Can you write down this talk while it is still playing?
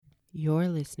You're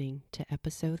listening to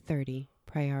episode 30,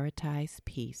 Prioritize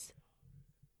Peace.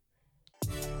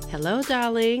 Hello,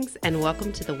 darlings, and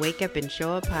welcome to the Wake Up and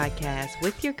Show Up podcast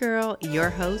with your girl,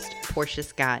 your host, Portia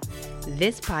Scott.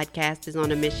 This podcast is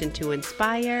on a mission to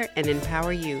inspire and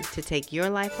empower you to take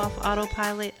your life off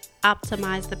autopilot,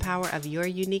 optimize the power of your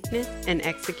uniqueness, and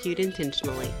execute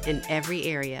intentionally in every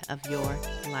area of your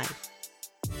life.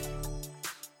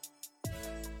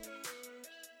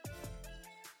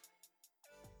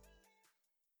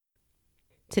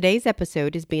 Today's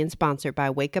episode is being sponsored by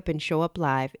Wake Up and Show Up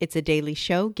Live. It's a daily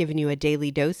show giving you a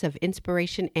daily dose of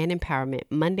inspiration and empowerment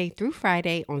Monday through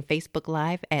Friday on Facebook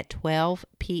Live at 12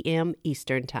 p.m.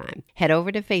 Eastern Time. Head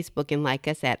over to Facebook and like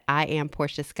us at I Am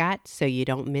Portia Scott so you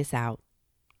don't miss out.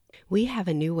 We have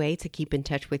a new way to keep in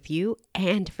touch with you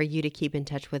and for you to keep in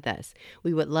touch with us.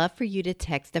 We would love for you to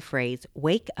text the phrase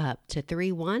 "Wake Up" to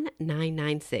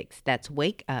 31996. That's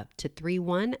 "Wake Up" to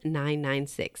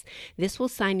 31996. This will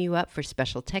sign you up for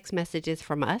special text messages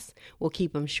from us. We'll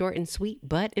keep them short and sweet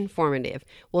but informative.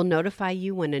 We'll notify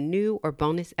you when a new or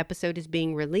bonus episode is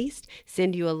being released,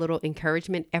 send you a little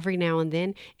encouragement every now and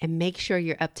then, and make sure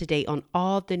you're up to date on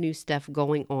all the new stuff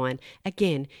going on.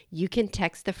 Again, you can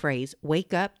text the phrase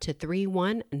 "Wake Up" to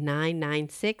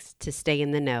 31996 to stay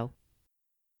in the know.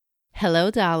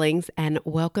 Hello, darlings, and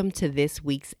welcome to this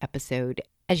week's episode.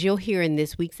 As you'll hear in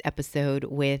this week's episode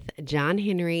with John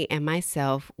Henry and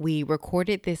myself, we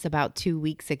recorded this about 2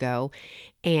 weeks ago,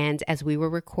 and as we were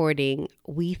recording,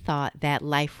 we thought that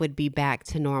life would be back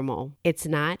to normal. It's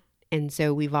not. And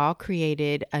so we've all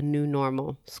created a new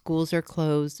normal. Schools are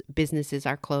closed, businesses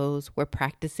are closed, we're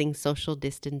practicing social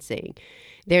distancing.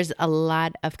 There's a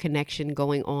lot of connection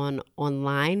going on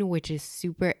online, which is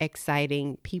super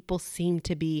exciting. People seem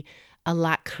to be a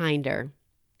lot kinder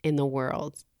in the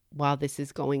world while this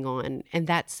is going on, and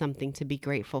that's something to be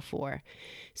grateful for.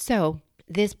 So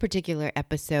this particular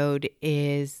episode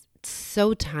is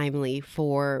so timely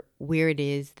for where it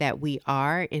is that we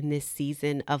are in this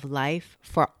season of life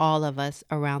for all of us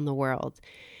around the world.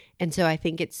 And so I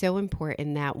think it's so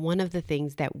important that one of the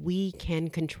things that we can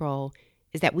control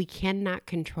is that we cannot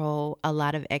control a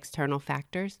lot of external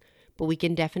factors, but we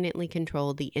can definitely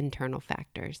control the internal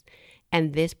factors.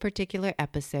 And this particular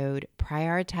episode,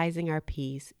 Prioritizing Our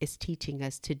Peace, is teaching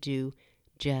us to do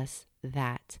just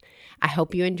that. I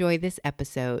hope you enjoy this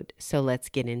episode, so let's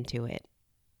get into it.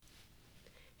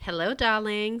 Hello,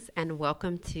 darlings, and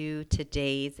welcome to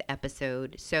today's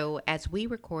episode. So as we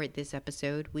record this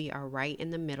episode, we are right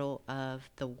in the middle of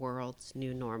the world's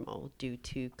new normal due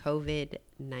to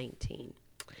COVID-19.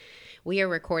 We are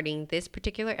recording this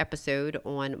particular episode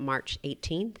on March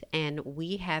 18th, and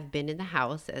we have been in the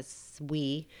house as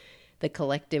we, the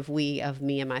collective we of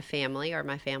me and my family, or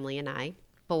my family and I,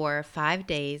 for 5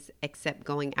 days, except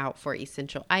going out for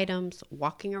essential items,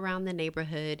 walking around the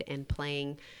neighborhood, and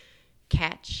playing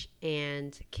catch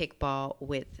and kickball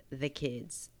with the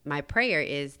kids. My prayer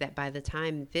is that by the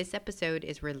time this episode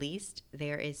is released,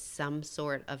 there is some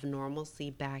sort of normalcy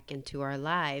back into our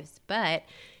lives. But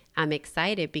I'm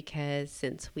excited because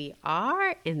since we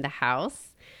are in the house,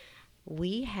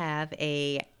 we have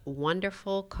a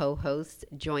wonderful co-host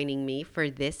joining me for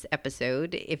this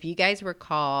episode. If you guys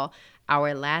recall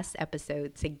our last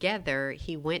episode together,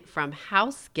 he went from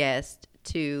house guest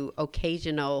to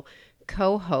occasional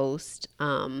co-host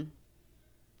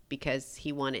because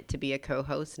he wanted to be a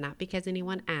co-host, not because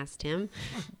anyone asked him.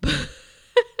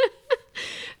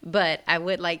 But I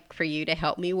would like for you to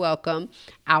help me welcome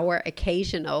our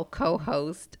occasional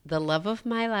co-host, the love of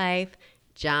my life,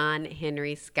 John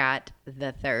Henry Scott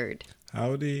III.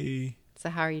 Howdy. So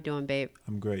how are you doing, babe?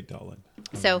 I'm great, darling.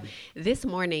 So this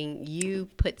morning you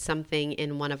put something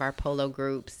in one of our polo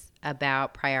groups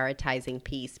about prioritizing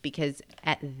peace, because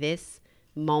at this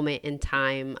moment in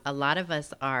time, a lot of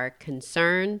us are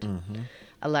concerned.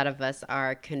 A lot of us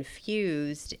are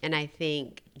confused. And I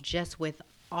think just with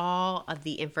all of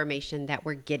the information that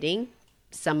we're getting,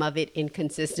 some of it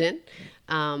inconsistent,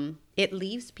 it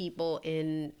leaves people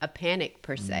in a panic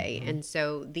per se. And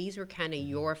so these were kind of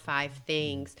your 5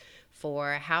 things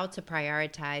for how to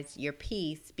prioritize your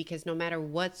peace, because no matter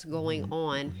what's going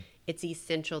on, it's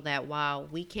essential that while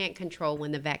we can't control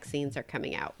when the vaccines are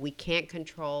coming out, we can't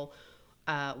control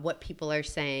what people are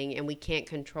saying, and we can't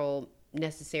control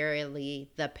necessarily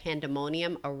the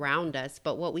pandemonium around us,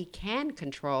 but what we can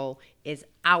control is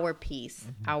our peace,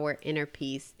 our inner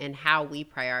peace, and how we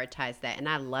prioritize that. And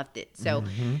I loved it. So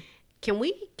can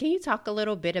you talk a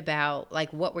little bit about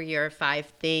like what were your 5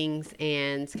 things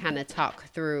and kind of talk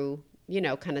through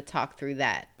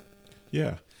that?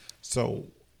 Yeah. So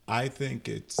I think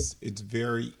it's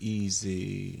very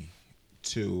easy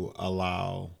to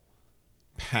allow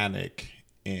panic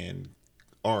and,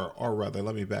 or rather,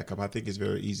 let me back up. I think it's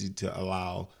very easy to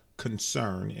allow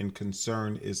concern, and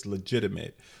concern is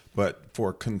legitimate, but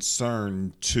for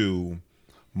concern to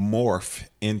morph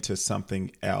into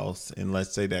something else, and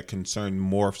let's say that concern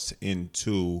morphs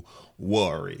into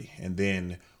worry, and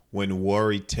then when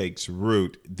worry takes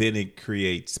root, then it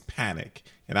creates panic.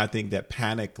 And I think that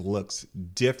panic looks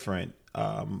different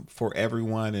for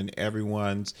everyone and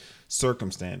everyone's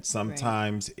circumstance.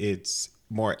 Sometimes it's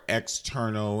more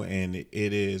external, and it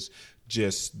is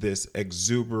just this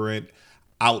exuberant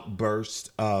outburst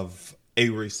of a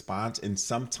response. And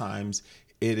sometimes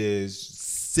it is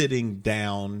sitting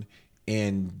down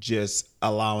and just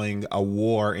allowing a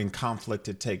war and conflict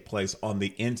to take place on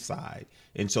the inside.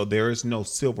 And so there is no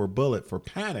silver bullet for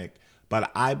panic,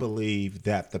 but I believe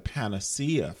that the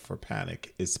panacea for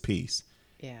panic is peace.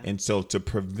 Yeah. And so to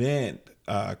prevent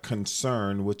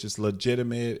concern, which is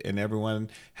legitimate and everyone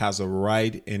has a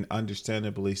right, and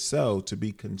understandably so, to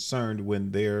be concerned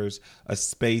when there's a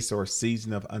space or a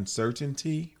season of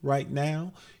uncertainty right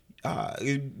now,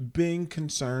 being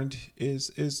concerned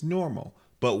is normal.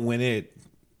 But when it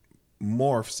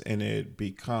morphs and it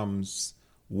becomes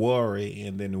worry,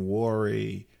 and then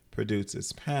worry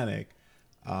produces panic,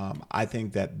 I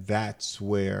think that that's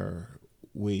where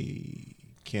we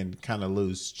can kind of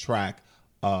lose track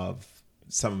of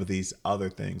some of these other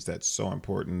things that's so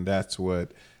important. That's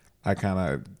what I kind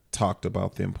of talked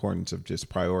about, the importance of just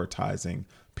prioritizing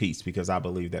peace, because I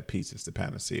believe that peace is the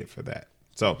panacea for that.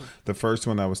 So the first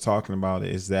one I was talking about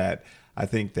is that I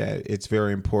think that it's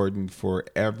very important for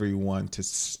everyone to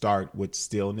start with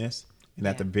stillness. And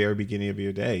at the very beginning of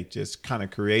your day, just kind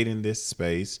of creating this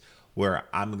space where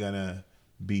I'm going to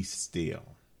be still.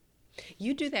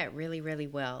 You do that really, really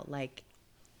well. Like,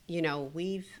 you know,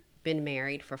 we've been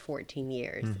married for 14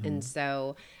 years. And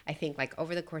so I think like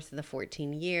over the course of the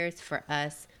 14 years for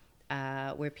us,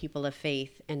 we're people of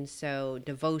faith. And so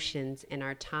devotions and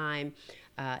our time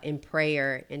in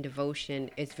prayer and devotion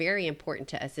is very important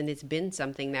to us. And it's been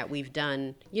something that we've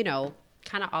done, you know,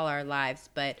 kind of all our lives.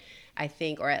 But I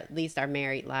think, or at least our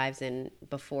married lives. And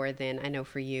before then, I know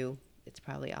for you, it's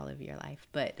probably all of your life.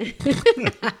 But,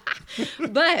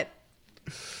 but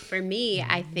for me,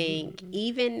 I think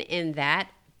even in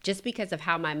that, just because of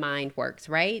how my mind works,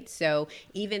 right? So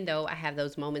even though I have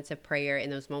those moments of prayer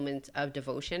and those moments of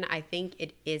devotion, I think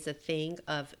it is a thing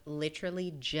of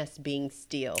literally just being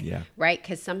still, right?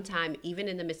 Because sometimes even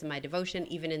in the midst of my devotion,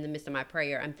 even in the midst of my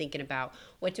prayer, I'm thinking about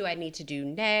what do I need to do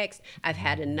next? I've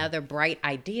had another bright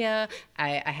idea.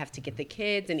 I have to get the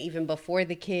kids. And even before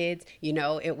the kids, you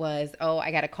know, it was, oh,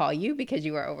 I got to call you because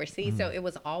you were overseas. So it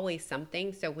was always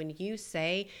something. So when you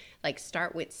say like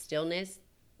start with stillness,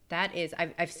 that is,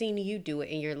 I've seen you do it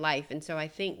in your life. And so I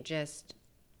think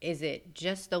is it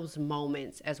just those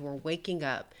moments as we're waking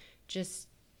up, just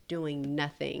doing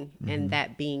nothing and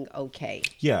that being okay?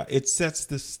 Yeah, it sets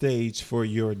the stage for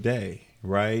your day,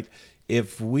 right?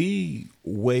 If we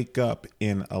wake up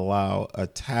and allow a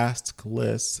task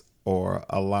list or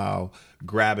allow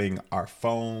grabbing our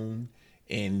phone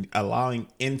and allowing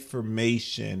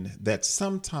information that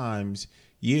sometimes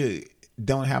you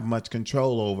don't have much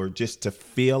control over just to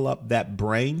fill up that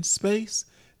brain space,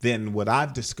 then what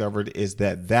I've discovered is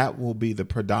that that will be the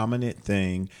predominant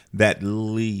thing that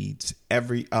leads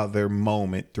every other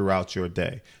moment throughout your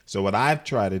day. So what I've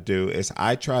tried to do is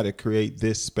I try to create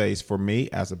this space for me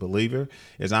as a believer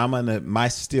is my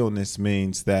stillness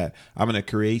means that I'm going to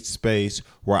create space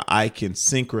where I can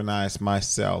synchronize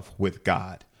myself with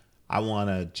God. I want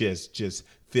to just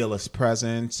feel his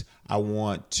presence. I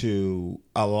want to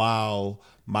allow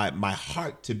my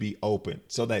heart to be open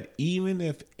so that even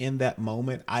if in that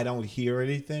moment I don't hear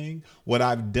anything, what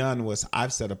I've done was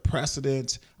I've set a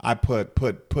precedent. I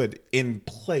put in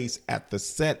place at the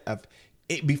set of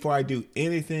it before I do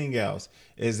anything else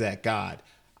is that God,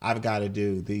 I've got to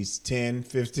do these 10,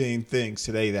 15 things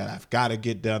today that I've got to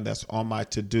get done. That's on my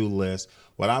to-do list.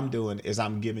 What I'm doing is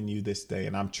I'm giving you this day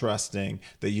and I'm trusting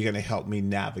that you're going to help me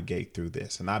navigate through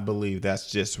this. And I believe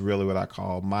that's just really what I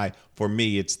call for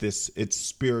me, it's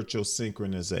spiritual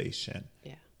synchronization.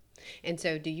 Yeah. And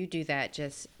so do you do that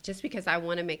just because I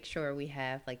want to make sure we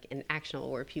have like an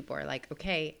actionable where people are like,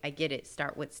 okay, I get it.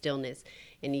 Start with stillness.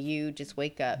 And you just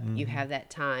wake up, you have that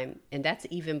time. And that's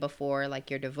even before like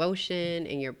your devotion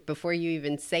and before you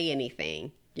even say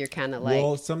anything. You're kind of like,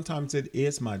 well, sometimes it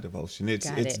is my devotion.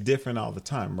 It's different all the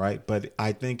time, right? But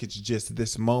I think it's just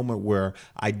this moment where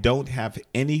I don't have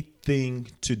anything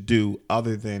to do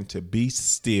other than to be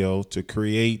still, to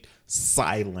create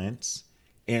silence,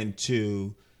 and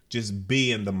to just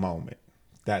be in the moment.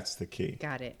 That's the key.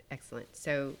 Got it. Excellent.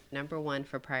 So number one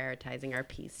for prioritizing our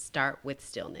peace, start with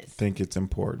stillness. I think it's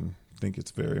important. I think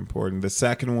it's very important. The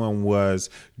second one was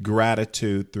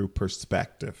gratitude through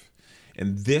perspective.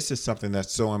 And this is something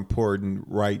that's so important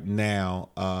right now,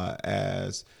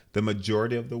 as the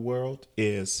majority of the world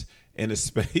is in a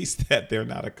space that they're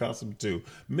not accustomed to.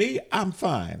 Me, I'm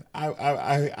fine.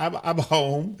 I'm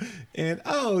home, and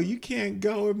you can't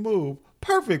go and move.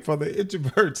 Perfect for the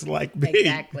introverts like me.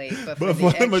 Exactly. But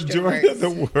for the majority of the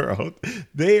world,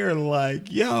 they are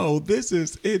like, yo, this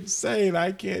is insane.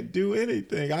 I can't do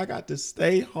anything. I got to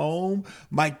stay home.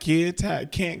 My kids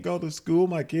can't go to school.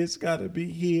 My kids got to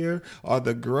be here. Or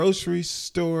the grocery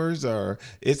stores, or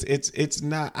it's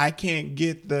not, I can't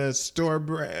get the store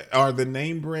brand or the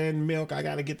name brand milk. I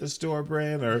got to get the store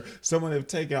brand, or someone have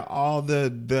taken all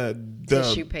the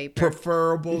tissue paper,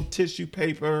 preferable tissue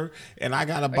paper, and I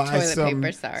got to buy some.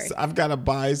 I've got to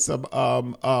buy some,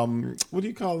 what do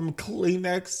you call them?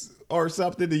 Kleenex or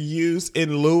something to use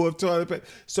in lieu of toilet paper.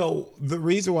 So the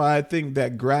reason why I think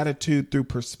that gratitude through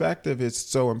perspective is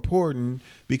so important,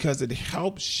 because it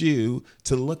helps you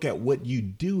to look at what you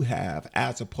do have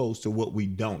as opposed to what we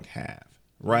don't have.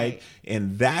 Right.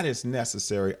 And that is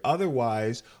necessary.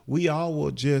 Otherwise, we all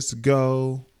will just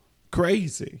go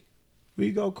crazy.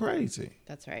 We go crazy.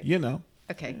 That's right.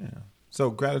 Okay. Yeah. So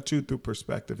gratitude through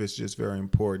perspective is just very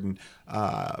important.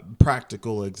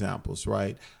 Practical examples,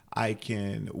 right?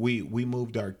 We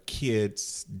moved our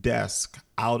kids' desk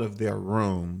out of their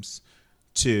rooms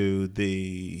to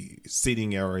the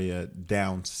seating area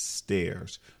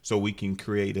downstairs so we can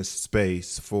create a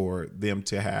space for them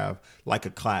to have like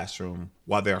a classroom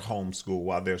while they're homeschooled,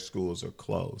 while their schools are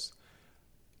closed.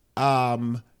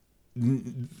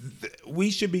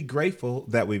 We should be grateful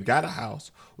that we've got a house.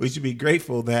 We should be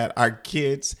grateful that our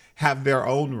kids have their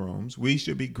own rooms. We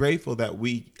should be grateful that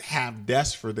we have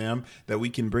desks for them, that we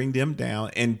can bring them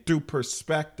down. And through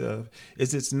perspective,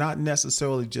 it's not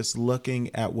necessarily just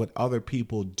looking at what other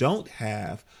people don't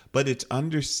have, but it's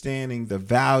understanding the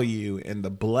value and the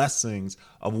blessings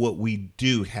of what we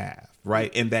do have.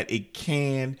 Right. And that it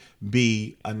can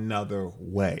be another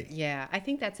way. Yeah, I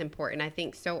think that's important. I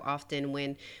think so often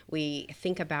when we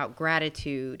think about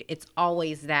gratitude, it's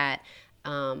always that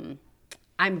I'm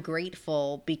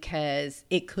grateful because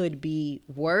it could be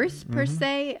worse per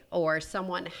se, or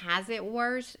someone has it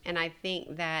worse. And I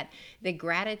think that the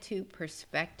gratitude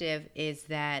perspective is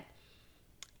that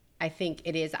I think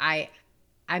it is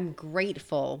I'm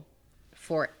grateful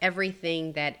for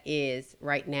everything that is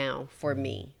right now for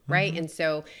me, right? And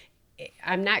so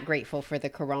I'm not grateful for the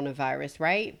coronavirus,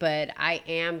 right? But I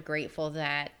am grateful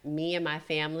that me and my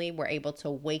family were able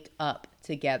to wake up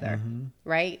together,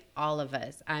 right? All of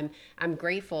us. I'm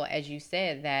grateful, as you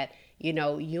said, that,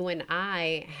 you and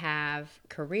I have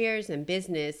careers and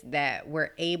business that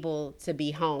we're able to be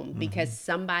home because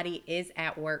somebody is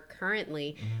at work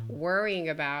currently worrying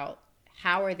about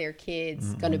how are their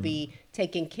kids going to be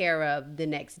taken care of the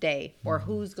next day, or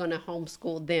who's going to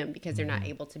homeschool them because they're not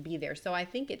able to be there. So I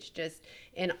think it's just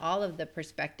in all of the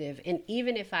perspective. And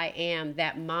even if I am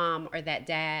that mom or that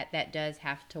dad that does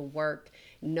have to work,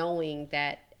 knowing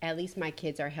that at least my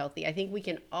kids are healthy, I think we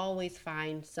can always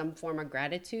find some form of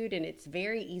gratitude. And it's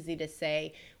very easy to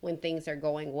say when things are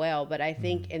going well. But I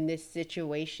think in this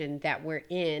situation that we're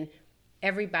in,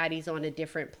 everybody's on a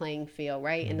different playing field,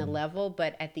 right? In the level,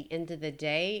 but at the end of the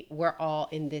day, we're all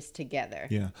in this together.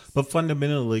 Yeah. But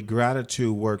fundamentally,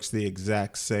 gratitude works the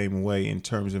exact same way in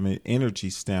terms of an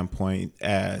energy standpoint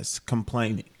as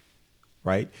complaining,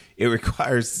 right? It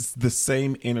requires the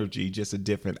same energy, just a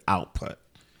different output.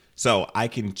 So I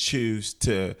can choose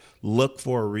to look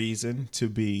for a reason to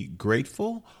be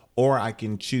grateful, or I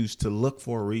can choose to look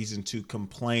for a reason to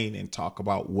complain and talk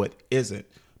about what isn't.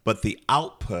 But the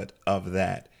output of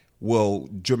that will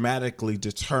dramatically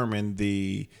determine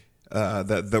the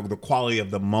quality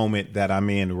of the moment that I'm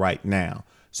in right now.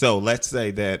 So let's say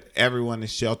that everyone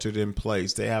is sheltered in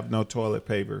place. They have no toilet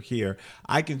paper here.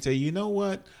 I can say, you know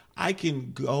what? I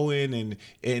can go in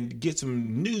and get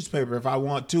some newspaper if I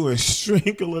want to and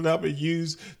sprinkle it up and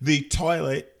use the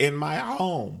toilet in my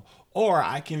home. Or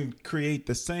I can create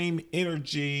the same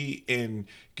energy and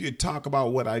talk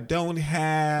about what I don't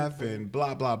have and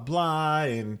blah, blah, blah.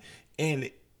 And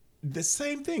the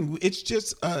same thing. It's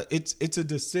just it's a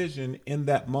decision in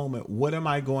that moment. What am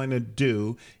I going to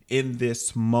do in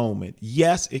this moment?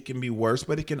 Yes, it can be worse,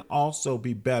 but it can also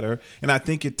be better. And I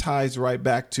think it ties right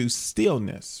back to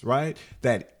stillness, right?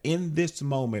 That in this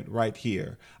moment right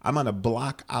here, I'm going to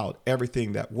block out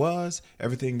everything that was,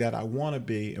 everything that I want to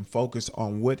be, and focus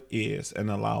on what is, and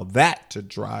allow that to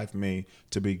drive me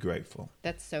to be grateful.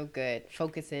 That's so good.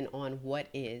 Focusing on what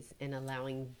is and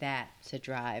allowing that to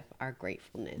drive our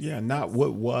gratefulness. Yeah, not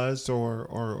what was or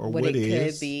what it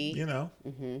is, could be, you know.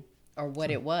 or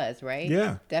what it was, right?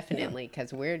 Yeah, definitely.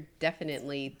 Because we're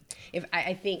definitely. If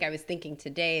I think I was thinking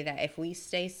today that if we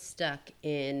stay stuck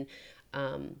in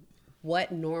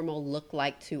what normal looked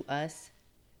like to us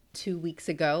 2 weeks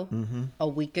ago, a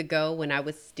week ago, when I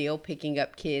was still picking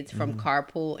up kids from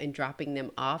carpool and dropping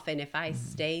them off. And if I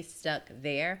stay stuck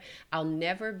there, I'll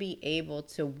never be able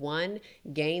to, one,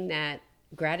 gain that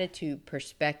gratitude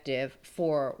perspective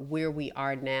for where we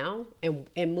are now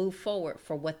and move forward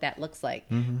for what that looks like,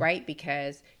 right?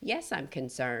 Because yes, I'm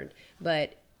concerned,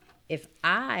 but if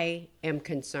I am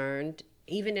concerned,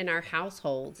 even in our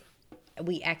households,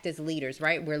 we act as leaders,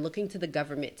 right? We're looking to the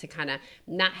government to kind of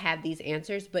not have these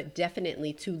answers, but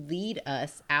definitely to lead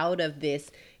us out of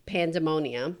this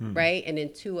pandemonium, right? And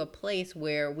into a place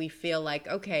where we feel like,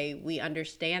 okay, we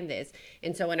understand this.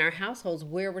 And so in our households,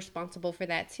 we're responsible for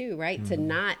that too, right? To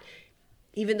not,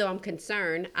 even though I'm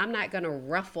concerned, I'm not going to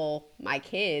ruffle my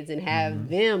kids and have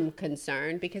them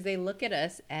concerned, because they look at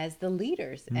us as the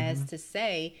leaders, as to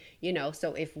say, you know,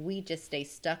 so if we just stay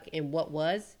stuck in what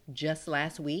was just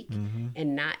last week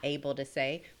and not able to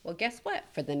say, well, guess what?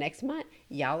 For the next month,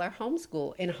 y'all are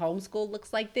homeschool, and homeschool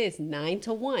looks like this, 9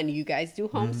 to 1. You guys do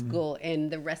homeschool, and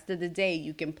the rest of the day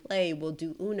you can play. We'll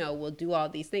do Uno. We'll do all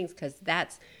these things, because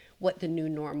that's what the new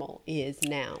normal is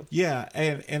now. Yeah,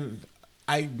 and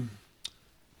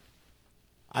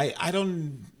I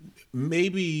don't,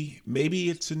 maybe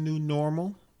it's a new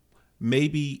normal.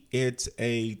 Maybe it's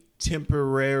a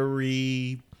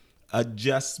temporary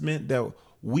adjustment that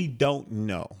we don't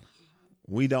know.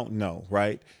 We don't know,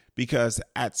 right? Because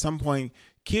at some point,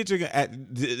 kids are at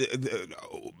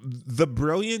the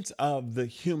brilliance of the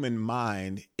human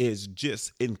mind is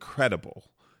just incredible.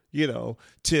 You know,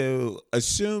 to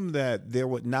assume that there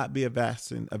would not be a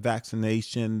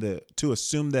vaccination, to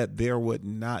assume that there would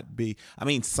not be, I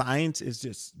mean, science is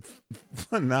just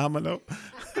phenomenal.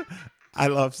 I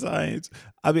love science.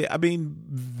 I mean,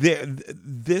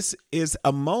 this is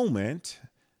a moment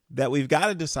that we've got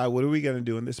to decide what are we going to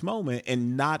do in this moment,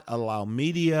 and not allow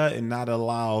media and not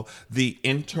allow the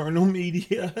internal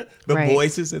media, the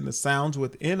voices and the sounds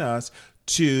within us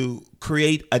to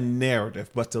create a narrative,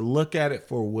 but to look at it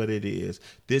for what it is.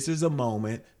 This is a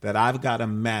moment that I've got to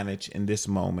manage in this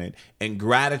moment, and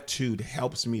gratitude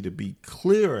helps me to be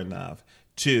clear enough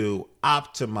to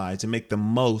optimize and make the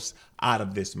most out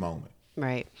of this moment.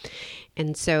 Right.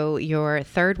 And so your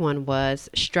third one was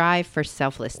strive for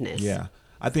selflessness. Yeah.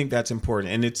 I think that's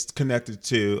important, and it's connected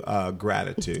to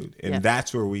gratitude. And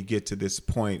that's where we get to this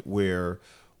point where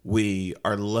we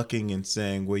are looking and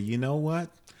saying, well, you know what?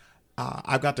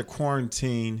 I've got to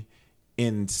quarantine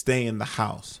and stay in the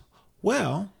house.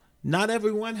 Well, not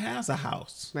everyone has a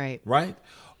house. Right. Right?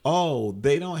 Oh,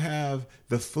 they don't have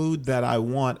the food that I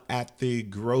want at the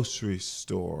grocery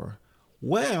store.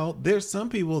 Well, there's some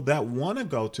people that want to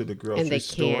go to the grocery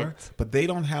store, but they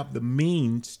don't have the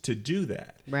means to do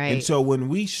that. Right. And so when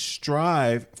we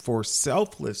strive for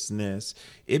selflessness,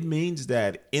 it means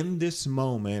that in this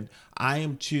moment, I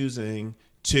am choosing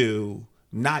to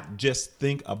not just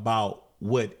think about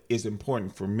what is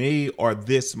important for me or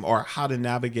how to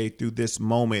navigate through this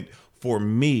moment for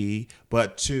me,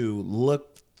 but to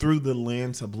look through the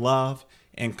lens of love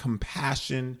and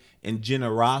compassion and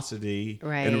generosity,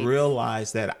 and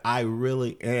realize that I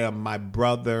really am my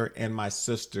brother and my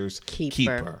sister's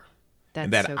keeper.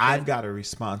 And that I've got a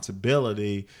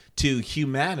responsibility to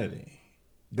humanity.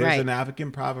 There's an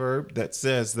African proverb that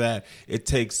says that it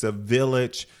takes a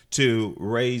village to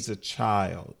raise a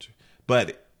child.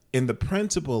 But in the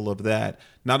principle of that,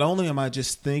 not only am I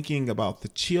just thinking about the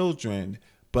children,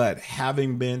 but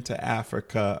having been to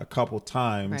Africa a couple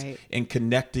times and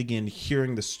connecting and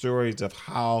hearing the stories of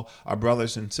how our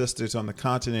brothers and sisters on the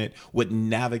continent would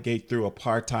navigate through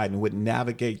apartheid and would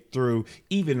navigate through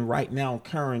even right now,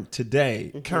 current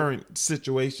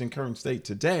situation, current state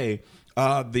today,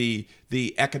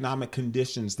 the economic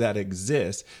conditions that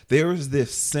exist, there is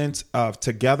this sense of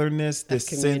togetherness, this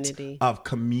sense of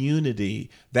community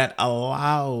that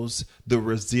allows the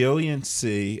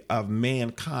resiliency of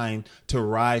mankind to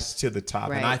rise to the top.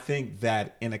 And I think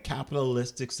that in a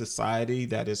capitalistic society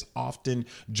that is often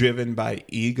driven by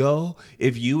ego,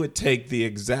 if you would take the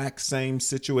exact same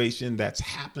situation that's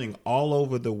happening all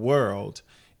over the world,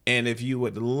 and if you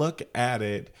would look at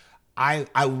it,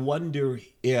 I wonder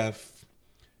if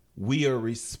we are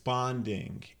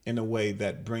responding in a way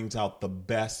that brings out the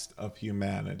best of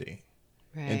humanity.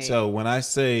 Right. And so when I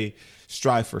say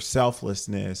strive for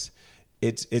selflessness,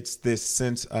 it's this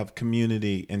sense of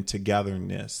community and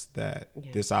togetherness that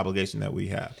this obligation that we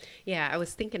have. Yeah, I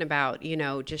was thinking about,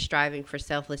 just striving for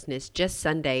selflessness just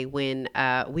Sunday when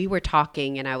we were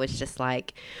talking, and I was just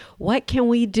like, what can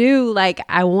we do? Like,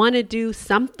 I want to do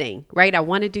something, right? I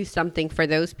want to do something for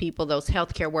those people, those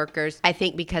healthcare workers. I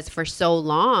think because for so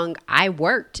long I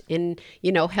worked in,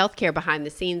 healthcare behind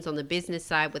the scenes on the business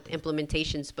side with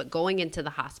implementations, but going into the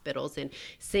hospitals and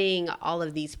seeing all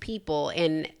of these people.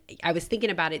 And I was thinking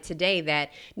about it today that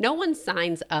no one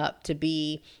signs up to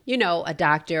be, a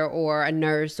doctor or a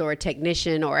nurse or a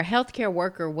technician or a healthcare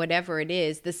worker, whatever it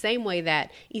is, the same way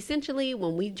that essentially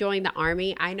when we joined the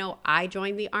Army, I know I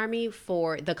joined the Army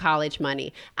for the college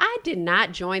money. I did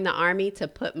not join the Army to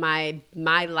put my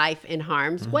life in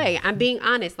harm's way. I'm being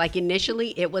honest. Like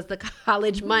initially it was the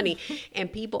college money and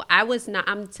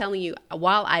I'm telling you,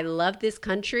 while I love this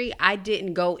country, I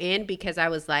didn't go in because I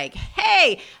was like,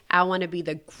 hey, I want to be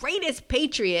the greatest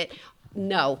patriot.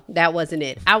 No, that wasn't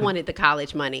it. I wanted the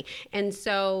college money. And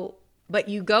so, but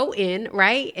you go in,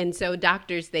 right? And so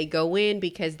doctors, they go in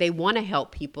because they want to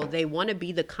help people. They want to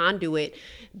be the conduit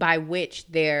by which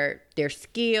their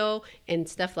skill and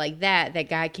stuff like that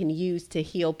God can use to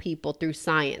heal people through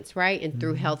science, right? And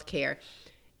through healthcare.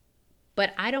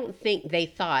 But I don't think they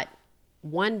thought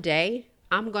one day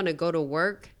I'm going to go to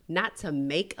work, not to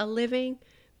make a living,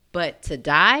 but to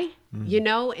die,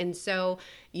 And so,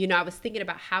 I was thinking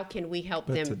about how can we help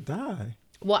them to die?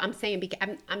 Well, I'm saying, because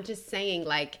I'm just saying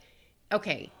like,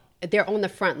 okay, they're on the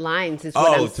front lines is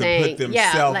what I'm saying. To put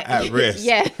themselves at risk.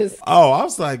 Yes. Oh, I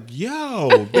was like,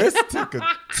 yo, this took a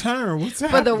turn. What's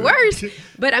happening? For the worst.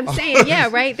 But I'm saying, yeah,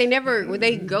 right?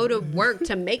 They go to work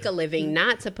to make a living,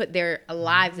 not to put their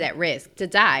lives at risk, to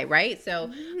die, right? So,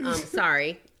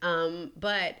 sorry.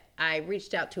 But I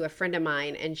reached out to a friend of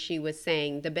mine and she was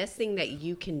saying the best thing that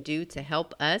you can do to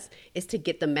help us is to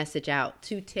get the message out,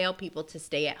 to tell people to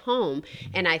stay at home.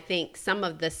 And I think some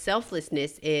of the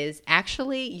selflessness is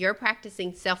actually you're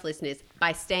practicing selflessness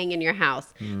by staying in your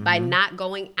house, by not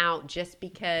going out just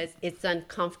because it's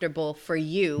uncomfortable for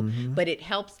you, but it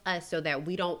helps us so that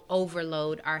we don't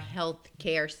overload our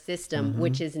healthcare system,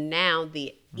 which is now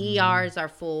the ERs are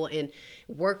full and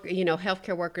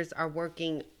healthcare workers are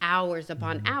working hours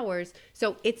upon hours.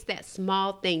 So it's that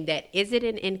small thing that, is it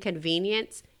an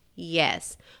inconvenience?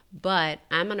 Yes. But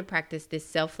I'm going to practice this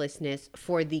selflessness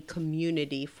for the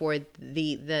community, for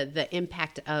the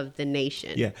impact of the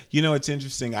nation. Yeah. It's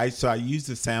interesting. I used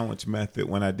the sandwich method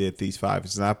when I did these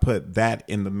 5, and I put that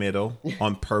in the middle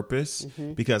on purpose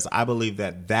because I believe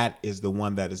that is the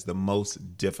one that is the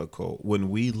most difficult when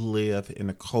we live in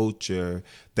a culture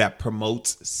that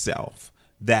promotes self.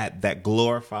 That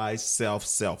glorifies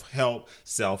self-help,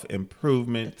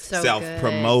 self-improvement,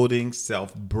 self-promoting,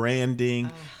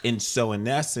 self-branding. And so in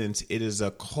essence, it is a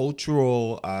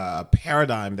cultural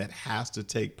paradigm that has to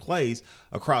take place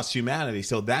across humanity.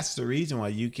 So that's the reason why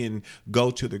you can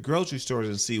go to the grocery stores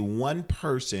and see one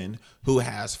person who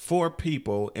has 4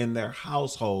 people in their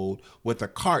household with a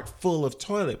cart full of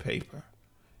toilet paper.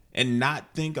 And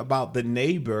not think about the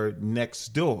neighbor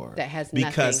next door that has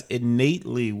because nothing.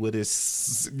 Innately what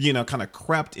is, kind of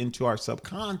crept into our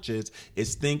subconscious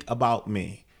is think about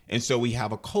me. And so we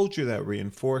have a culture that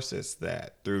reinforces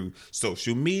that through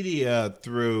social media,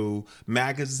 through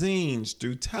magazines,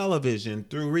 through television,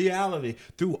 through reality,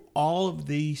 through all of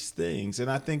these things. And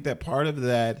I think that part of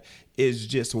that is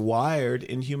just wired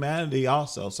in humanity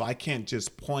also. So I can't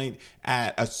just point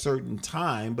at a certain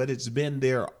time, but it's been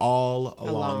there all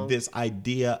along. This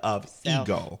idea of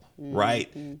ego,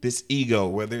 right? This ego,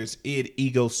 whether it's id,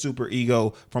 ego, super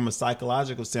ego, from a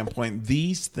psychological standpoint,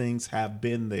 these things have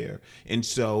been there. And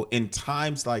so in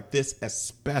times like this,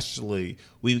 especially,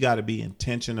 we've got to be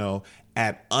intentional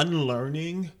at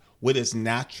unlearning what is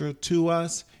natural to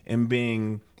us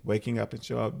and waking up and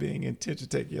show up, being intentional,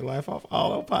 taking your life off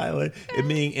autopilot, and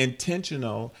being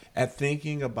intentional at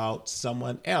thinking about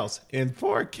someone else. And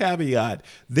for a caveat,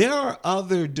 there are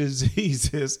other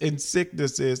diseases and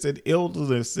sicknesses and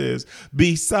illnesses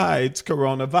besides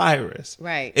coronavirus.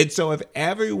 Right. And so if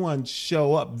everyone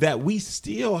show up, that we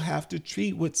still have to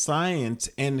treat with science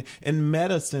and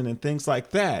medicine and things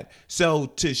like that. So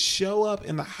to show up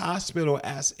in the hospital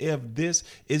as if this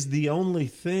is the only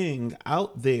thing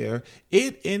out there,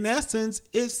 it in essence,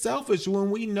 is selfish when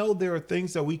we know there are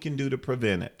things that we can do to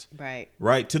prevent it. Right.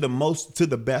 Right. To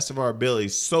the best of our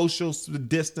abilities. Social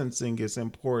distancing is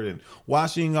important.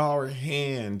 Washing our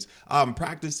hands,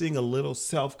 practicing a little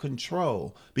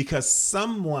self-control, because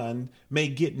someone may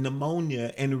get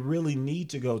pneumonia and really need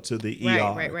to go to the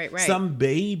ER. Right. Some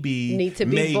baby need to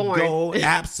be may born. go.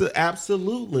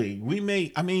 Absolutely.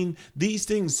 These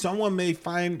things, someone may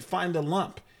find a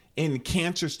lump and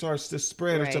cancer starts to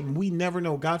spread or something. We never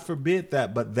know. God forbid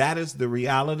that. But that is the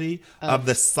reality of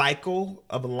the cycle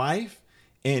of life.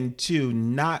 And to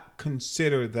not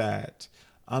consider that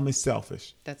is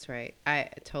selfish. That's right. I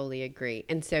totally agree.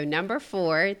 And so number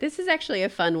 4, this is actually a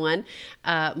fun one.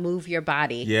 Move your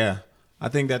body. Yeah. I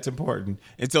think that's important.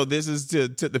 And so this is to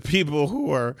the people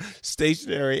who are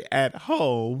stationary at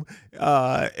home,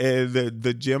 and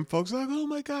the gym folks are like, oh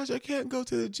my gosh, I can't go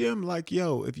to the gym. Like,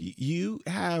 yo, if you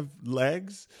have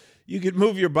legs, you can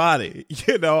move your body,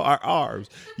 our arms.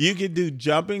 You can do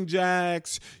jumping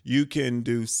jacks. You can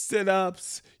do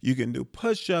sit-ups. You can do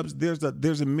push-ups.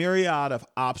 There's a myriad of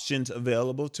options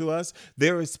available to us.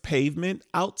 There is pavement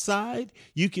outside.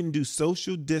 You can do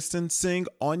social distancing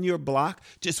on your block.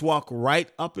 Just walk right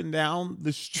up and down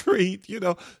the street,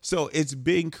 So it's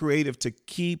being creative to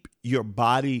keep your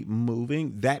body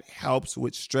moving. That helps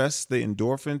with stress, the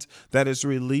endorphins that is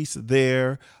released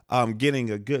there. Getting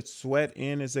a good sweat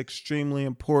in is extremely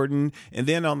important. And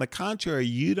then on the contrary,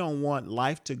 you don't want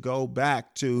life to go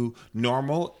back to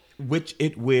normal, which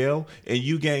it will, and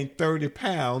you gain 30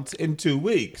 pounds in 2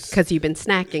 weeks. Because you've been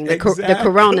snacking the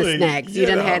Corona snacks. You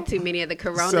done had too many of the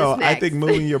Corona snacks. So I think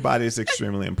moving your body is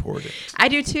extremely important. I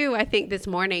do too. I think this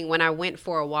morning when I went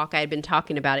for a walk, I had been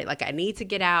talking about it. Like, I need to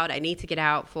get out. I need to get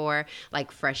out for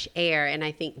like fresh air. And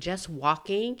I think just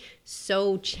walking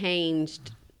so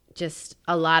changed just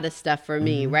a lot of stuff for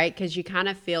me, right? Because you kind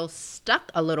of feel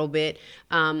stuck a little bit,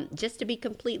 just to be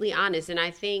completely honest. And I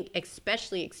think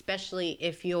especially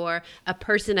if you're a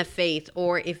person of faith,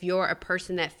 or if you're a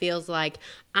person that feels like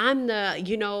I'm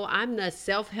the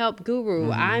self-help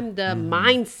guru, I'm the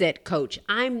mindset coach,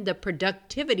 I'm the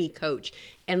productivity coach,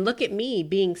 and look at me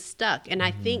being stuck. And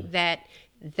I think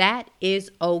that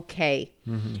is okay.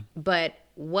 But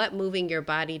what moving your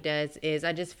body does is,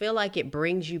 I just feel like it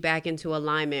brings you back into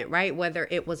alignment, right? Whether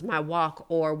it was my walk,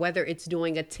 or whether it's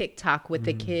doing a TikTok with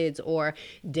the kids, or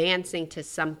dancing to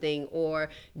something, or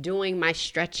doing my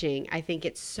stretching. I think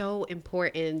it's so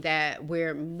important that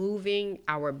we're moving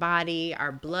our body,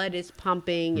 our blood is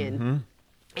pumping,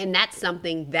 and that's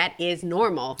something that is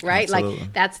normal, right? Absolutely.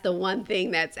 Like, that's the one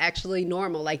thing that's actually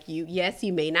normal. Like, you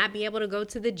may not be able to go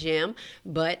to the gym,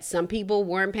 but some people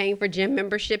weren't paying for gym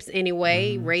memberships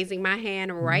anyway, raising my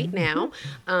hand right now.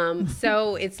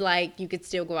 So it's like, you could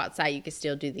still go outside. You could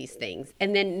still do these things.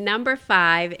 And then number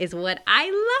 5 is what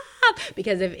I love,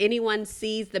 because if anyone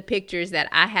sees the pictures that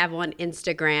I have on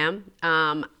Instagram,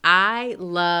 I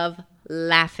love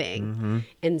laughing.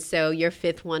 And so your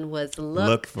 5th one was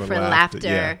look for laughter.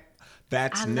 Yeah.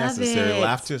 That's necessary.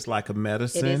 Laughter is like a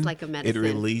medicine. It is like a medicine. It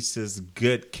releases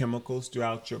good chemicals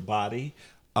throughout your body.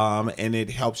 And it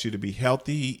helps you to be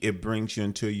healthy. It brings you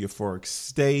into a euphoric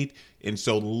state. And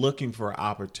so looking for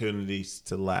opportunities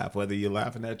to laugh, whether you're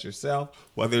laughing at yourself,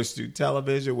 whether it's through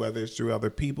television, whether it's through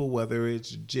other people, whether it's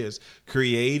just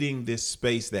creating this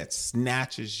space that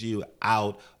snatches you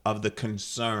out of the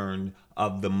concern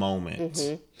of the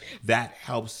moment. That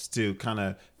helps to kind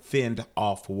of fend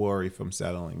off worry from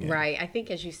settling in. Right. I think,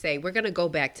 as you say, we're going to go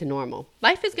back to normal.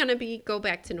 Life is going to go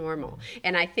back to normal.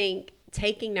 And I think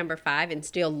taking number 5 and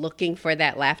still looking for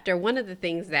that laughter. One of the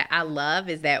things that I love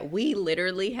is that we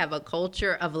literally have a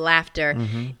culture of laughter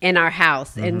in our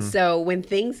house. And so when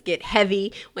things get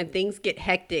heavy, when things get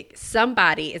hectic,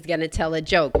 somebody is going to tell a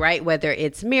joke, right? Whether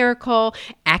it's Miracle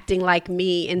acting like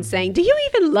me and saying, do you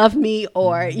even love me?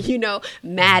 Or,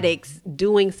 Maddox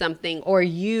doing something, or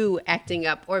you acting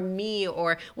up, or me,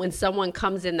 or when someone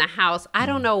comes in the house. I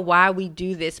don't know why we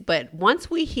do this, but once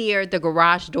we hear the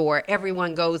garage door,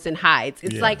 everyone goes and hides.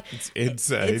 It's it's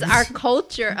insane. It's our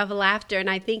culture of laughter. And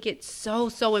I think it's so,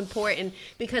 so important,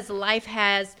 because life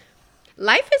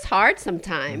is hard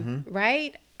sometimes,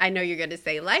 right? I know you're going to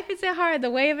say life isn't hard. The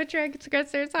way of a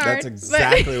transgressor is hard. That's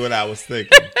exactly what I was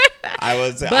thinking. I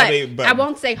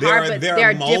won't say hard, but there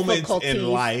are difficulties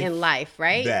in life,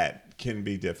 right? That can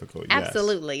be difficult.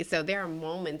 Absolutely. Yes. So there are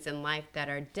moments in life that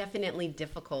are definitely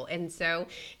difficult. And so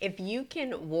if you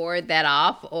can ward that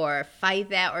off, or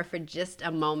fight that, or for just a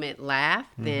moment laugh,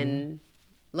 then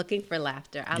looking for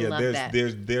laughter. I love that.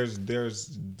 There's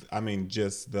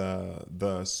just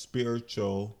the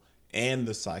spiritual and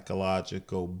the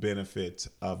psychological benefits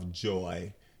of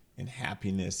joy and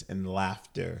happiness and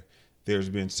laughter there's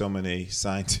been so many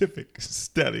scientific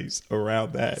studies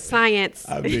around that. Science.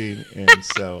 I mean, and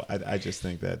so I just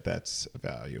think that that's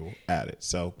value added.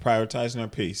 So prioritizing our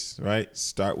peace, right?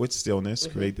 Start with stillness.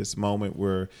 Create this moment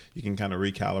where you can kind of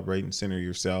recalibrate and center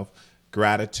yourself.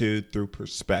 Gratitude through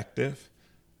perspective.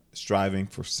 Striving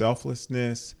for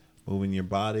selflessness. Moving your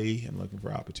body and looking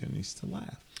for opportunities to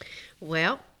laugh.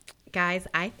 Well, guys,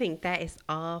 I think that is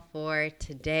all for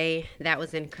today. That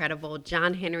was incredible.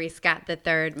 John Henry Scott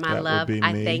III, my love,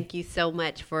 I thank you so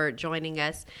much for joining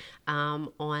us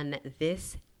on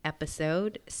this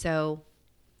episode. So,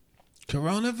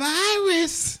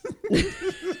 coronavirus.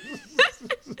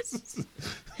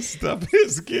 Stuff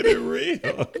is getting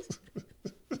real.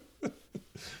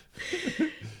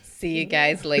 See you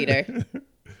guys later.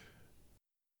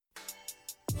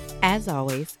 As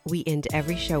always, we end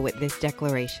every show with this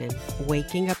declaration.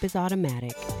 Waking up is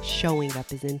automatic. Showing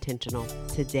up is intentional.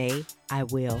 Today, I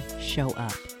will show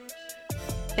up.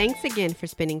 Thanks again for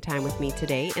spending time with me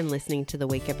today and listening to the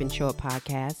Wake Up and Show Up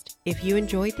podcast. If you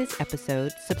enjoyed this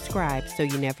episode, subscribe so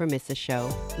you never miss a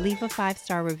show. Leave a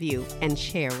 5-star review and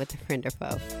share with a friend or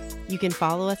foe. You can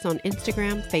follow us on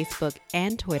Instagram, Facebook,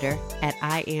 and Twitter at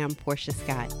I am Portia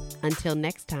Scott. Until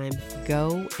next time,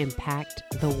 go impact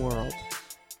the world.